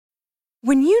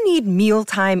When you need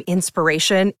mealtime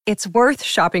inspiration, it's worth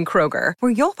shopping Kroger,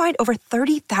 where you'll find over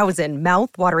 30,000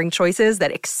 mouth-watering choices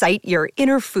that excite your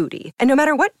inner foodie. And no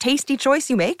matter what tasty choice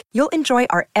you make, you'll enjoy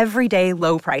our everyday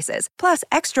low prices, plus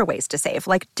extra ways to save,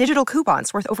 like digital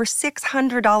coupons worth over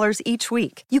 $600 each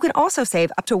week. You can also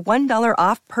save up to $1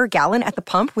 off per gallon at the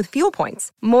pump with fuel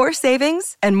points. More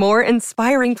savings and more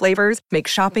inspiring flavors make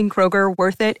shopping Kroger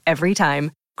worth it every time.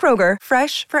 Kroger,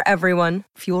 fresh for everyone.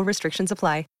 Fuel restrictions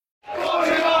apply.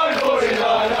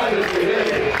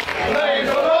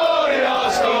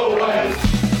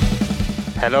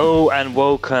 Hello and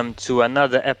welcome to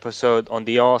another episode on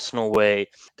the Arsenal Way.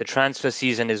 The transfer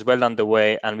season is well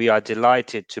underway and we are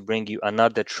delighted to bring you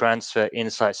another transfer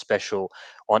insight special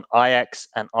on Ajax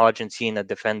and Argentina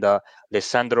defender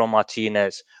Lisandro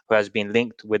Martínez, who has been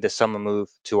linked with the summer move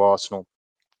to Arsenal.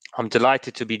 I'm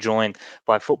delighted to be joined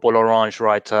by FootballOranje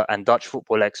writer and Dutch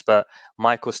football expert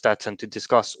Michael Statham to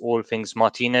discuss all things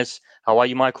Martínez. How are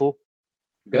you, Michael?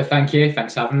 Good, thank you.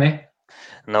 Thanks for having me.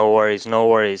 No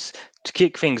worries. To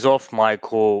kick things off,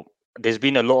 Michael, there's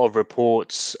been a lot of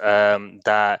reports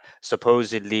that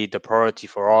supposedly the priority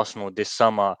for Arsenal this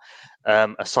summer,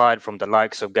 aside from the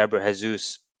likes of Gabriel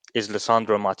Jesus, is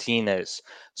Lisandro Martínez.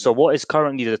 So what is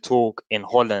currently the talk in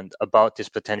Holland about this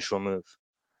potential move?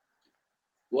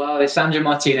 Well, Lisandro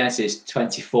Martínez is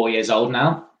 24 years old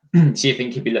now. So you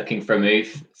think he'd be looking for a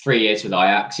move. 3 years with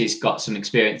Ajax. He's got some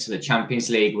experience in the Champions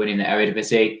League, winning the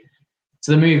EREDIVISIE.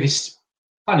 So the move is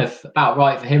kind of about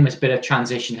right for him. There's a bit of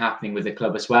transition happening with the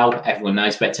club as well. Everyone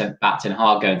knows about Ten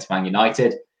Hag going to Man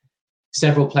United.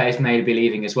 Several players may be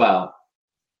leaving as well.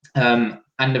 And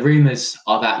the rumours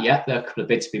are that, there are a couple of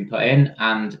bids have been put in,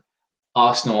 and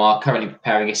Arsenal are currently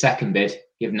preparing a second bid,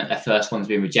 given that their first one's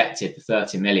been rejected for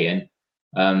 30 million,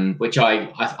 which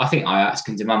I think Ajax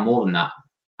can demand more than that.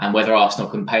 And whether Arsenal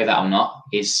can pay that or not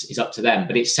is up to them.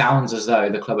 But it sounds as though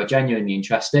the club are genuinely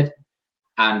interested.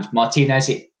 And Martínez,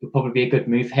 it would probably be a good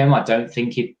move for him. I don't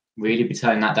think he'd really be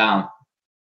turning that down.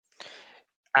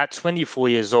 At 24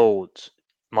 years old,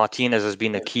 Martínez has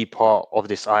been a key part of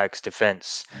this Ajax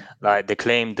defence. Like, they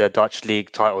claimed the Dutch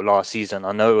league title last season.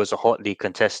 I know it was a hotly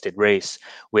contested race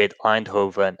with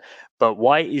Eindhoven, but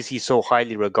why is he so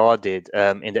highly regarded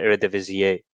in the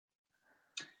Eredivisie?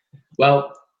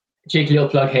 Well, cheeky little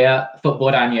plug here.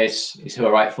 FootballOranje is who I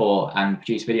write for and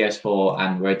produce videos for,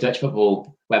 and we're a Dutch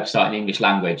football website in the English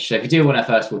language. So if you do want to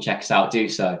first of all check us out, do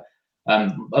so.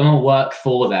 I'm on work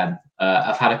for them.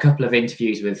 I've had a couple of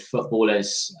interviews with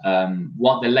footballers.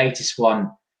 The latest one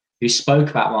who spoke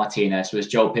about Martínez was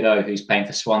Joel Pideaux, who's playing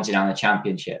for Swansea now in the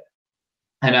Championship.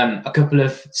 And a couple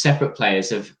of separate players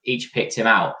have each picked him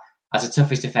out as the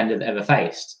toughest defender they've ever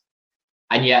faced.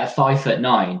 And yet at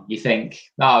 5'9", you think,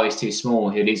 oh, he's too small,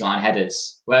 he'll lose on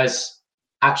headers. Whereas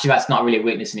actually that's not really a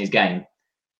weakness in his game.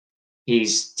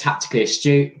 He's tactically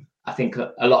astute. I think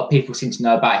a lot of people seem to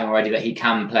know about him already that he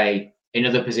can play in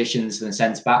other positions than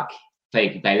centre-back. He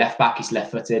can play left-back, he's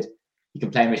left-footed. He can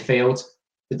play in midfield.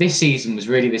 But this season was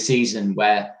really the season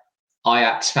where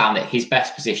Ajax found that his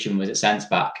best position was at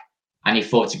centre-back. And he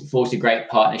forged a great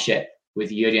partnership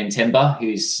with Jurriën Timber,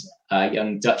 who's a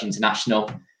young Dutch international.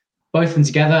 Both of them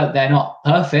together, they're not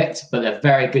perfect, but they're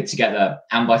very good together,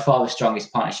 and by far the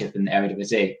strongest partnership in the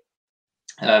Eredivisie.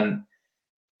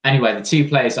 Anyway, the two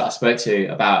players that I spoke to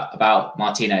about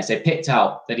Martínez, they picked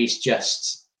out that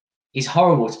he's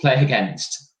horrible to play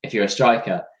against if you're a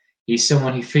striker. He's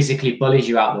someone who physically bullies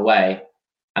you out of the way.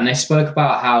 And they spoke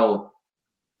about how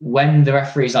when the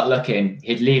referee's not looking,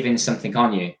 he'd leave in something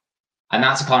on you. And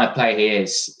that's the kind of player he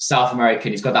is. South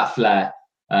American, he's got that flair.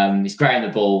 He's great on the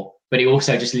ball, but he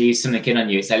also just leaves something in on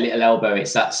you. It's a little elbow.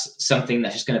 That's something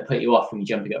that's just going to put you off when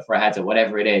you're jumping up for a header,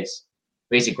 whatever it is.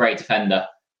 But he's a great defender.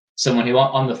 Someone who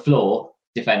on the floor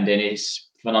defending is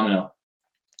phenomenal.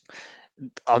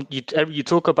 You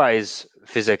talk about his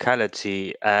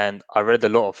physicality, and I read a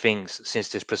lot of things since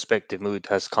this prospective mood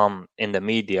has come in the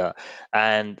media,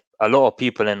 and a lot of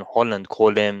people in Holland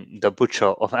call him the butcher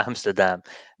of Amsterdam.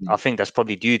 I think that's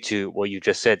probably due to what you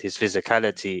just said, his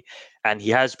physicality, and he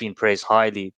has been praised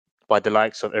highly by the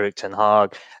likes of Erik ten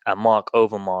Hag and Mark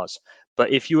Overmars.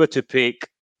 But if you were to pick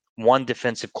one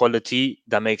defensive quality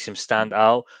that makes him stand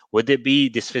out, would it be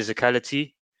this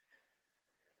physicality?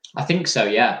 I think so,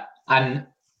 yeah. And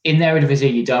in the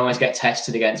Eredivisie, you don't always get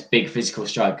tested against big physical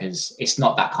strikers. It's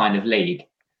not that kind of league.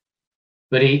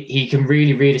 But he can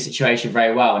really read a situation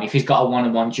very well. And if he's got a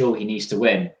one-on-one duel he needs to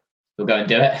win, he'll go and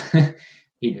do it.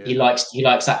 He likes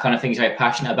that kind of thing. He's very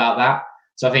passionate about that.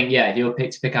 So I think, if you were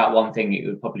to pick out one thing, it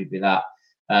would probably be that.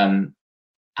 And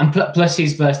plus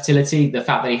his versatility, the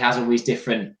fact that he has all these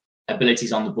different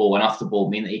abilities on the ball and off the ball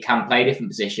mean that he can play different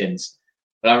positions.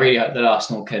 But I really hope that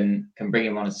Arsenal can bring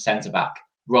him on as a centre-back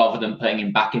rather than putting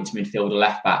him back into midfield or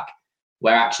left-back,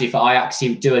 where actually for Ajax he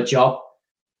would do a job,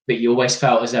 but you always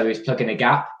felt as though he was plugging a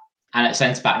gap. And at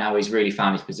centre-back now he's really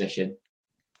found his position.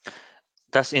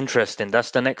 That's interesting.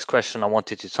 That's the next question I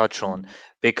wanted to touch on,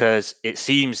 because it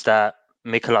seems that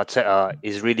Mikel Arteta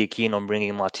is really keen on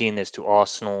bringing Martinez to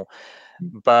Arsenal.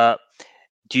 But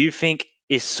do you think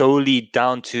it's solely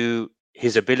down to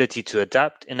his ability to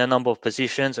adapt in a number of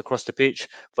positions across the pitch?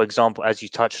 For example, as you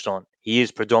touched on, he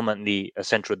is predominantly a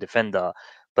central defender,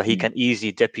 but he can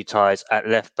easily deputize at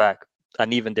left back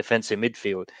and even defensive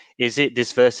midfield. Is it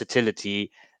this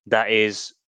versatility that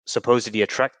is supposedly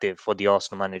attractive for the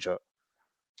Arsenal manager?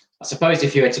 I suppose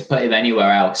if you were to put him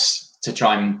anywhere else to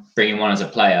try and bring him on as a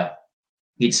player,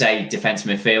 you'd say defensive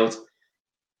midfield.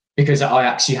 Because at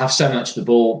Ajax, you have so much of the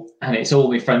ball and it's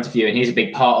all in front of you. And he's a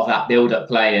big part of that build-up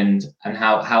play and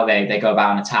how they go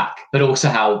about an attack. But also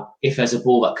how, if there's a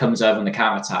ball that comes over on the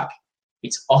counter-attack,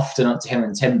 it's often up to him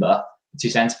and Timber, the two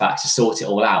centre-backs, to sort it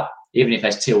all out, even if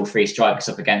there's 2 or 3 strikers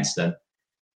up against them.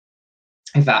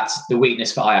 In fact, the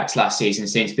weakness for Ajax last season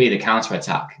seems to be the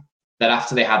counter-attack. That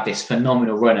after they had this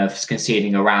phenomenal run of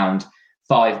conceding around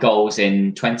 5 goals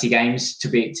in 20 games, to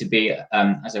be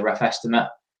as a rough estimate,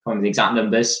 from the exact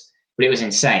numbers, but it was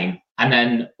insane. And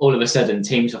then all of a sudden,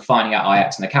 teams were finding out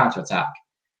Ajax in the counter-attack.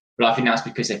 But I think that's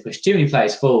because they pushed too many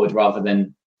players forward rather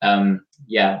than,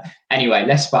 Anyway,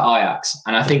 less about Ajax.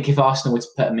 And I think if Arsenal were to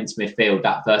put them into midfield,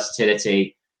 that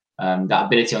versatility, that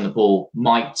ability on the ball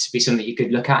might be something you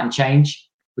could look at and change.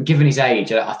 But given his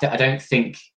age, I don't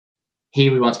think he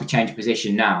would want to be changing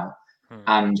position now.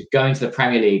 And going to the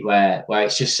Premier League where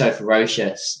it's just so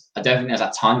ferocious, I don't think there's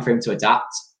that time for him to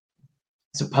adapt.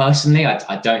 So personally,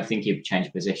 I don't think he would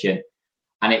change position.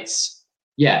 And it's,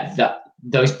 that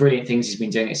those brilliant things he's been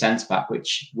doing at centre-back,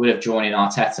 which would have drawn in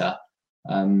Arteta.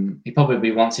 He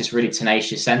probably wants this really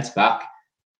tenacious centre-back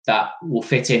that will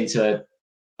fit into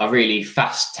a really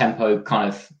fast tempo kind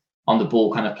of on the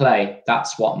ball kind of play.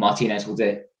 That's what Martinez will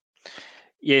do.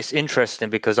 Yeah, it's interesting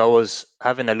because I was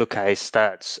having a look at his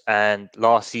stats, and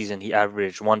last season he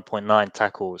averaged 1.9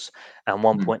 tackles and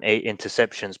 1.8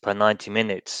 interceptions per 90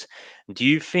 minutes. Do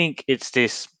you think it's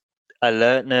this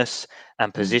alertness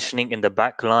and positioning in the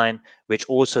back line which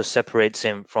also separates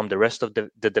him from the rest of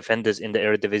the defenders in the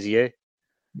Eredivisie?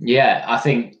 Yeah, I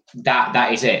think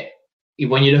that is it.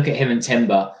 When you look at him and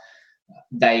Timber,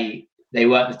 they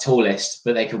weren't the tallest,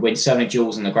 but they could win so many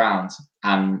duels on the ground.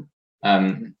 And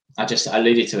I just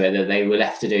alluded to it, that they were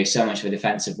left to do so much of the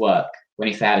defensive work. When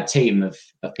if they had a team of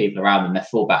people around them, their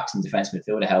fullbacks and defensive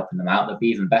midfielder helping them out, they'd be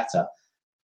even better.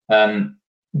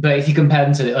 But if you compare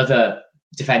them to the other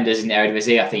defenders in the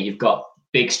Eredivisie, I think you've got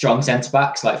big, strong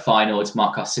centre-backs like Feyenoord's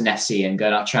Marcos Senesi and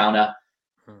Gernot Trauner.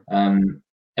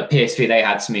 At PSV, they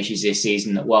had some issues this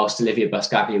season that whilst Olivier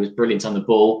Buscaglia was brilliant on the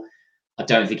ball, I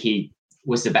don't think he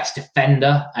was the best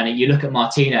defender. And you look at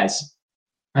Martinez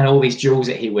and all these duels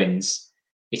that he wins,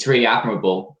 it's really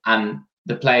admirable. And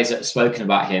the players that have spoken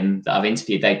about him that I've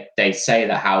interviewed, they say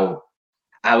that how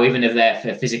even if they're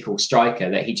a physical striker,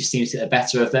 that he just seems to get the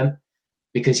better of them,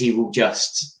 because he will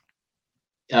just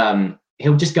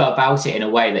he'll just go about it in a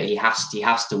way that he has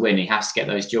to win. He has to get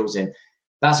those duels in.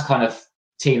 That's the kind of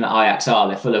team that Ajax are.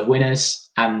 They're full of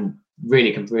winners and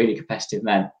really competitive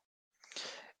men.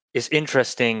 It's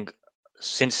interesting.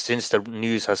 Since the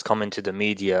news has come into the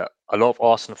media, a lot of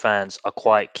Arsenal fans are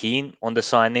quite keen on the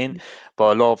signing,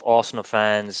 but a lot of Arsenal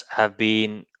fans have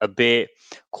been a bit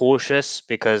cautious,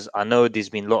 because I know there's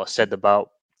been a lot said about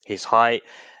his height.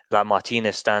 Like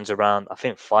Martinez stands around, I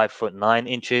think,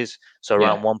 5'9", so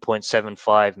around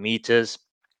 1.75 meters.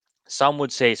 Some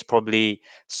would say it's probably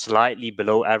slightly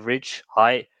below average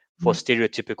height for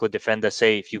stereotypical defender.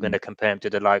 Say if you're going to compare him to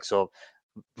the likes of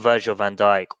Virgil van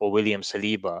Dijk or William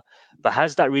Saliba. But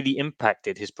has that really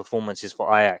impacted his performances for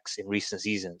Ajax in recent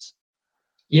seasons?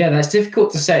 Yeah, that's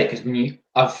difficult to say, because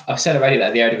I've said already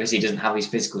that the Eredivisie doesn't have these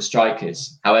physical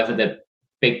strikers. However, the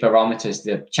big barometer is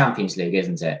the Champions League,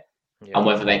 isn't it? Yeah. And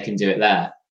whether they can do it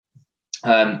there.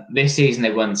 This season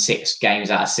they won 6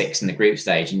 games out of 6 in the group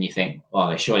stage, and you think,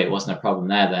 well, surely it wasn't a problem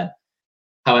there then.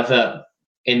 However,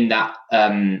 in that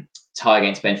tie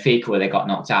against Benfica where they got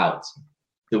knocked out,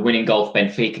 the winning goal for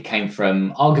Benfica came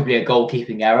from arguably a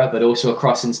goalkeeping error, but also a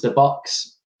cross into the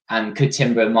box. And could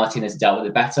Timber and Martinez have dealt with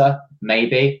it better?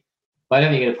 Maybe. But I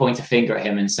don't think you're going to point a finger at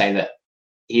him and say that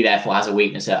he therefore has a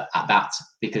weakness at that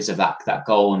because of that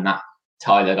goal and that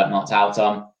tie that got knocked out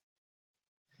on.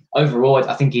 Overall,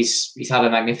 I think he's had a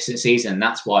magnificent season. And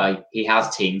that's why he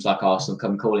has teams like Arsenal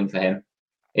come calling for him.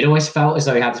 It always felt as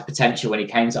though he had this potential when he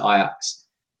came to Ajax,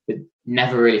 but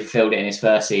never really fulfilled it in his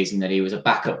first season, that he was a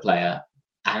backup player.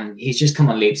 and he's just come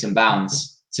on leaps and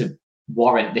bounds to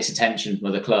warrant this attention from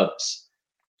other clubs.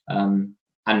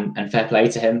 And fair play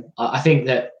to him. I think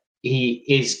that he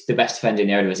is the best defender in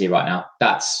the Eredivisie right now.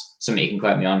 That's something you can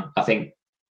quote me on. I think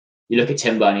you look at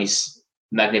Timber and he's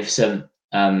magnificent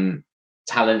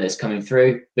talent that's coming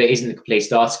through, but isn't the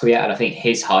complete article yet. And I think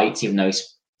his height, even though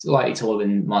he's slightly taller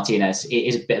than Martinez, it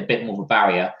is a bit more of a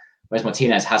barrier. Whereas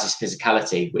Martinez has his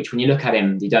physicality, which when you look at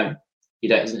him, it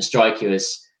doesn't strike you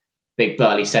as big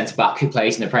burly centre back who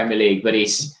plays in the Premier League. But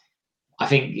I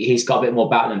think he's got a bit more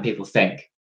about than people think.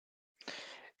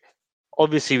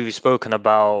 Obviously, we've spoken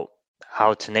about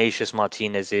how tenacious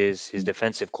Martinez is, his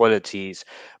defensive qualities,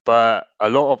 but a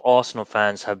lot of Arsenal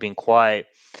fans have been quite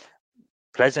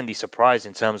pleasantly surprised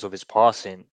in terms of his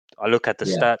passing. I look at the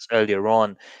stats earlier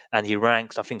on, and he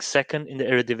ranks, I think, second in the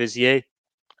Eredivisie,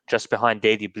 just behind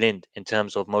Daley Blind in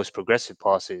terms of most progressive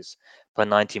passes per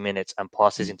 90 minutes and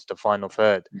passes into the final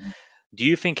third. Do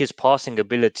you think his passing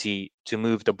ability to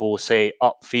move the ball, say,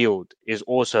 upfield is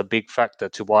also a big factor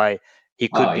to why he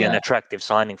could be an attractive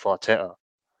signing for Arteta?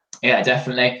 Yeah,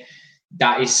 definitely.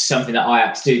 That is something that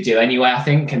Ajax do anyway, I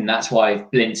think, and that's why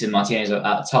Blind and Martinez are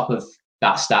at the top of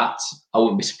that stat. I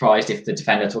wouldn't be surprised if the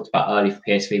defender I talked about earlier for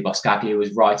PSV, Boscaglia,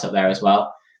 was right up there as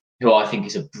well, who I think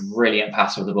is a brilliant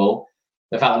passer of the ball.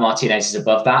 The fact that Martinez is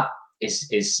above that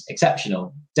is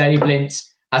exceptional. Daley Blind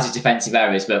has his defensive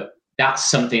errors, but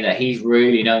that's something that he's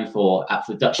really known for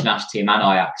the Dutch national team and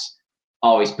Ajax,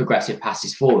 are his progressive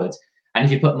passes forward. And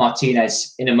if you put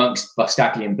Martinez in amongst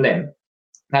Boscaglia and Blind,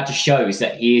 that just shows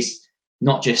that he is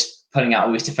not just putting out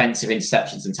all his defensive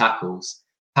interceptions and tackles.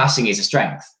 Passing is a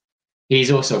strength.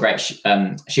 He's also a great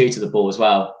shooter of the ball as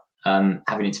well,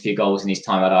 having a few goals in his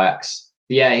time at Ajax.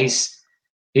 But yeah, his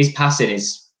passing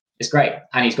is great,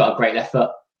 and he's got a great left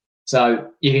foot.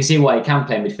 So you can see why he can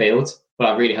play midfield, but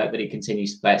I really hope that he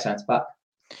continues to play at centre back.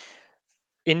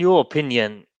 In your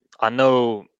opinion, I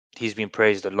know he's been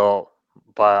praised a lot,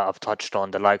 but I've touched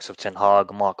on the likes of Ten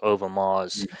Hag, Mark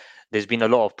Overmars. There's been a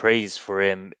lot of praise for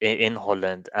him in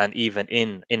Holland and even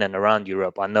in and around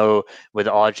Europe. I know with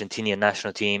the Argentinian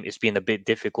national team, it's been a bit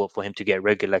difficult for him to get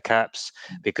regular caps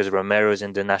because Romero's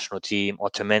in the national team.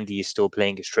 Otamendi is still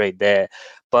playing straight there.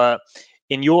 But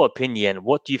in your opinion,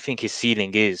 what do you think his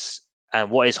ceiling is, and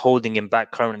what is holding him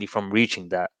back currently from reaching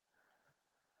that?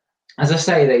 As I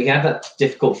say, that he had that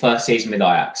difficult first season with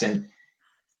Ajax, and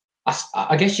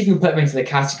I guess you can put him into the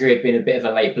category of being a bit of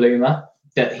a late bloomer,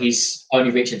 that he's only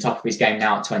reached the top of his game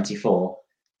now at 24,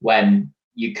 when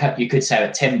you could say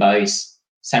that Timber, his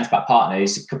centre-back partner,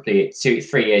 is a couple of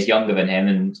 2-3 years younger than him,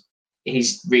 and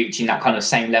he's reaching that kind of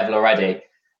same level already.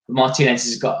 But Martinez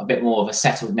has got a bit more of a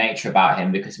settled nature about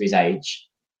him because of his age.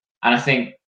 And I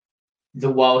think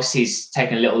that whilst he's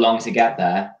taken a little longer to get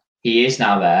there, he is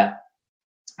now there,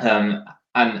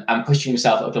 and pushing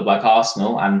himself at a club like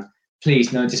Arsenal. And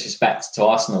please, no disrespect to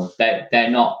Arsenal,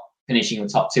 they're not finishing in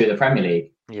the top 2 of the Premier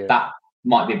League. That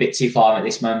might be a bit too far at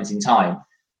this moment in time,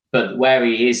 but where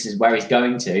he is where he's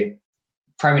going to.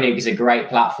 Premier League is a great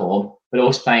platform, but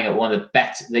also playing at one of the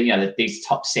better, these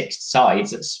top 6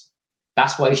 sides.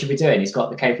 That's what he should be doing. He's got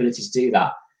the capability to do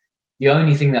that. The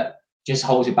only thing that just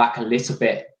holds it back a little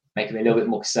bit, making me a little bit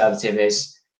more conservative,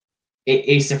 is it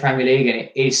is the Premier League, and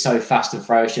it is so fast and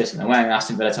ferocious. And wearing an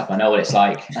Aston Villa top, I know what it's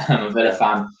like. I'm a Villa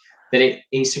fan. That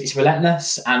it's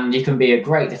relentless, and you can be a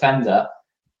great defender,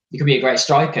 you can be a great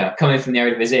striker coming from the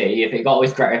Eredivisie. You've got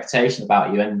always great reputation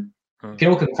about you, and you can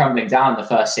all come crumbling down in the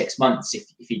first 6 months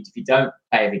if you don't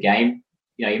play every game.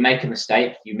 You make a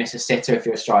mistake, you miss a sitter if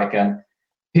you're a striker. And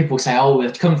people say, "Oh,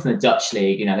 they've come from the Dutch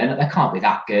league. They can't be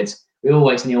that good." We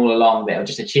always knew all along that it was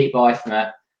just a cheap buy from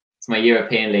a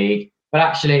European league. But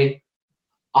actually,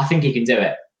 I think he can do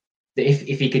it.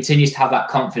 If he continues to have that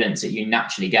confidence that you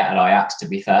naturally get at Ajax, to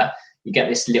be fair, you get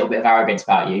this little bit of arrogance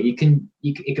about you.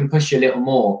 It can push you a little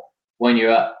more when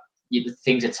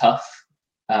things are tough.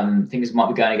 Things might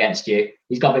be going against you.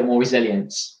 He's got a bit more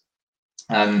resilience,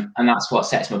 and that's what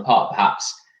sets him apart.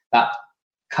 Perhaps that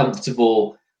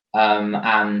comfortable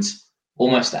and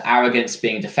almost the arrogance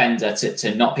being a defender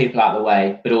to knock people out of the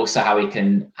way, but also how he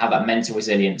can have that mental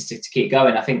resilience to keep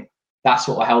going. I think that's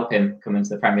what will help him come into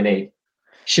the Premier League.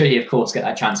 Should he, of course, get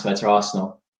that transfer to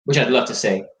Arsenal, which I'd love to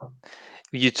see.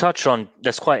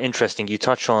 That's quite interesting. You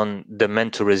touch on the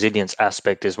mental resilience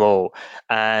aspect as well.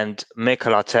 And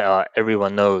Mikel Arteta,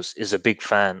 everyone knows, is a big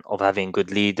fan of having good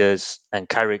leaders and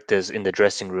characters in the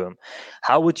dressing room.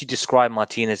 How would you describe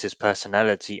Martinez's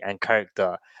personality and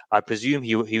character? I presume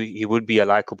he would be a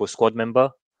likable squad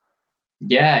member.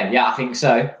 Yeah, I think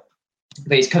so.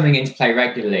 But he's coming in to play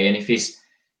regularly, and if he's,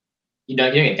 you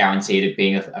don't get guaranteed of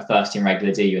being a first team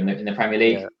regular, do you, in the Premier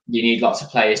League? you need lots of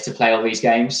players to play all these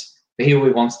games. But he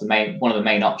always wants one of the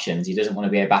main options. He doesn't want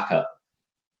to be a backup.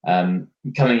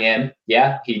 Coming in,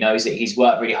 yeah, he knows that he's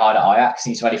worked really hard at Ajax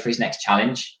and he's ready for his next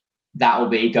challenge. That will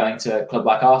be going to a club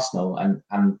like Arsenal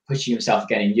and pushing himself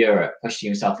again in Europe, pushing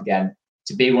himself again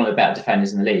to be one of the better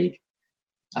defenders in the league.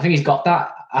 I think he's got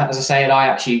that. As I say, at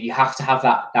Ajax, you have to have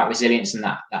that resilience and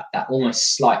that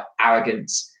almost slight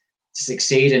arrogance to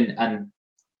succeed and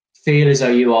feel as though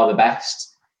you are the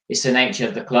best. It's the nature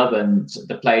of the club and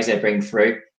the players they bring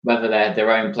through, whether they're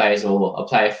their own players or a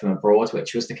player from abroad,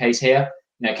 which was the case here.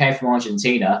 Came from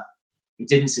Argentina. He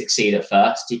didn't succeed at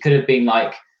first. He could have been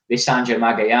like Lisandro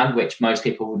Martínez, which most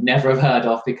people would never have heard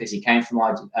of because he came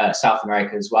from South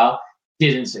America as well.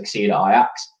 Didn't succeed at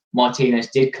Ajax. Martinez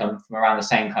did come from around the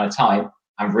same kind of time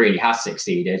and really has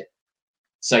succeeded.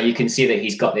 So you can see that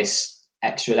he's got this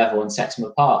extra level and sets him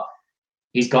apart.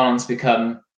 He's gone on to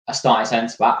become a starting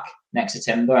centre-back next to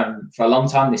Timber, and for a long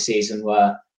time this season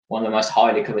were one of the most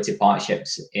highly coveted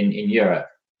partnerships in Europe.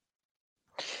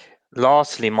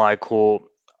 Lastly, Michael,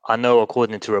 I know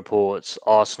according to reports,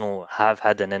 Arsenal have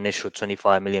had an initial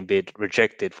 25 million bid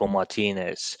rejected for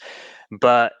Martinez.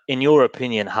 But in your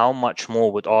opinion, how much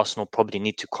more would Arsenal probably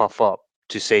need to cough up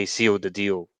to say seal the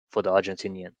deal for the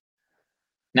Argentinian?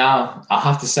 Now, I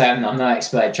have to say I'm no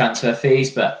expert at transfer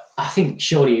fees, but I think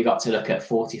surely you got to look at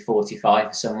 40, 45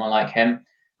 for someone like him.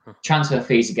 Transfer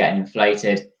fees are getting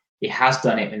inflated. He has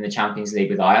done it in the Champions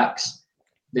League with Ajax.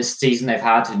 This season they've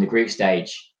had in the group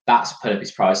stage, that's put up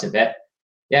his price a bit.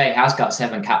 Yeah, he has got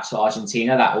 7 caps for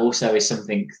Argentina. That also is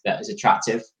something that is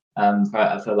attractive for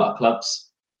a lot of clubs.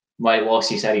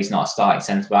 Whilst you said he's not a starting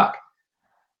centre-back.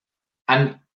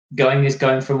 And going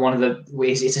from one of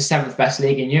it's the 7th best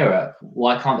league in Europe.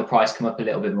 Why can't the price come up a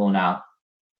little bit more now?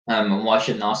 And why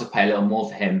shouldn't Arsenal pay a little more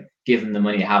for him, given the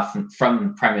money they have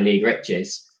from Premier League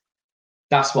riches?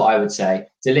 That's what I would say.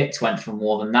 De Ligt went for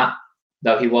more than that,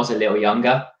 though he was a little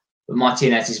younger. But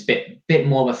Martinez is a bit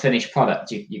more of a finished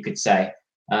product, you could say.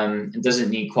 And doesn't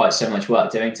need quite so much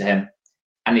work doing to him.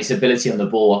 And his ability on the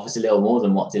ball offers a little more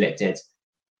than what De Ligt did.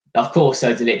 Of course,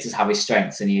 so De Ligt does have his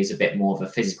strengths and he is a bit more of a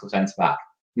physical centre-back.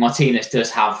 Martinez does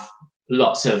have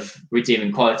lots of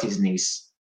redeeming qualities and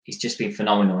he's just been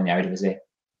phenomenal in the Eredivisie.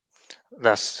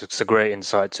 It's a great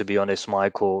insight, to be honest,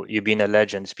 Michael. You've been a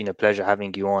legend. It's been a pleasure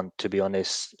having you on, to be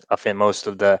honest. I think most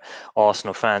of the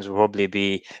Arsenal fans will probably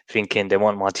be thinking they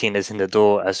want Martinez in the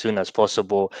door as soon as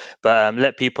possible. But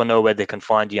let people know where they can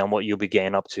find you and what you'll be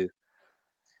getting up to.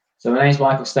 So my name's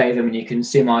Michael Statham, and you can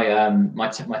see my my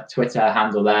Twitter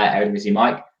handle there, EREDIVISIE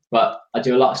Mike. But I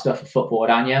do a lot of stuff for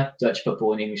FootballOranje, Dutch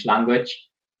football and English language.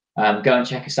 Go and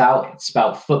check us out. It's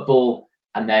spelled football,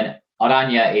 and then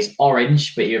Oranje is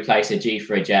orange, but you replace a G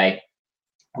for a J.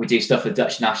 We do stuff for the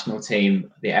Dutch national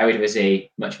team, the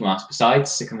Eredivisie, much more else besides.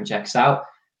 So come and check us out.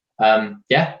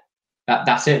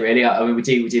 That's it really. I mean, we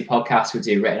do podcasts, we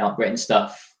do written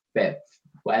stuff, bit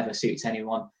whatever suits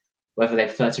anyone, whether they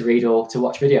prefer to read or to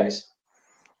watch videos.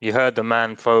 You heard the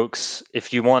man, folks.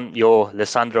 If you want your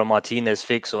Lisandro Martínez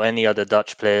fix or any other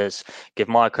Dutch players, give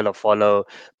Michael a follow.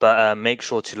 But make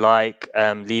sure to like,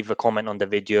 leave a comment on the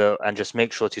video, and just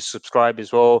make sure to subscribe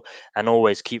as well. And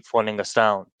always keep following us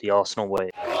down the Arsenal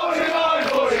way.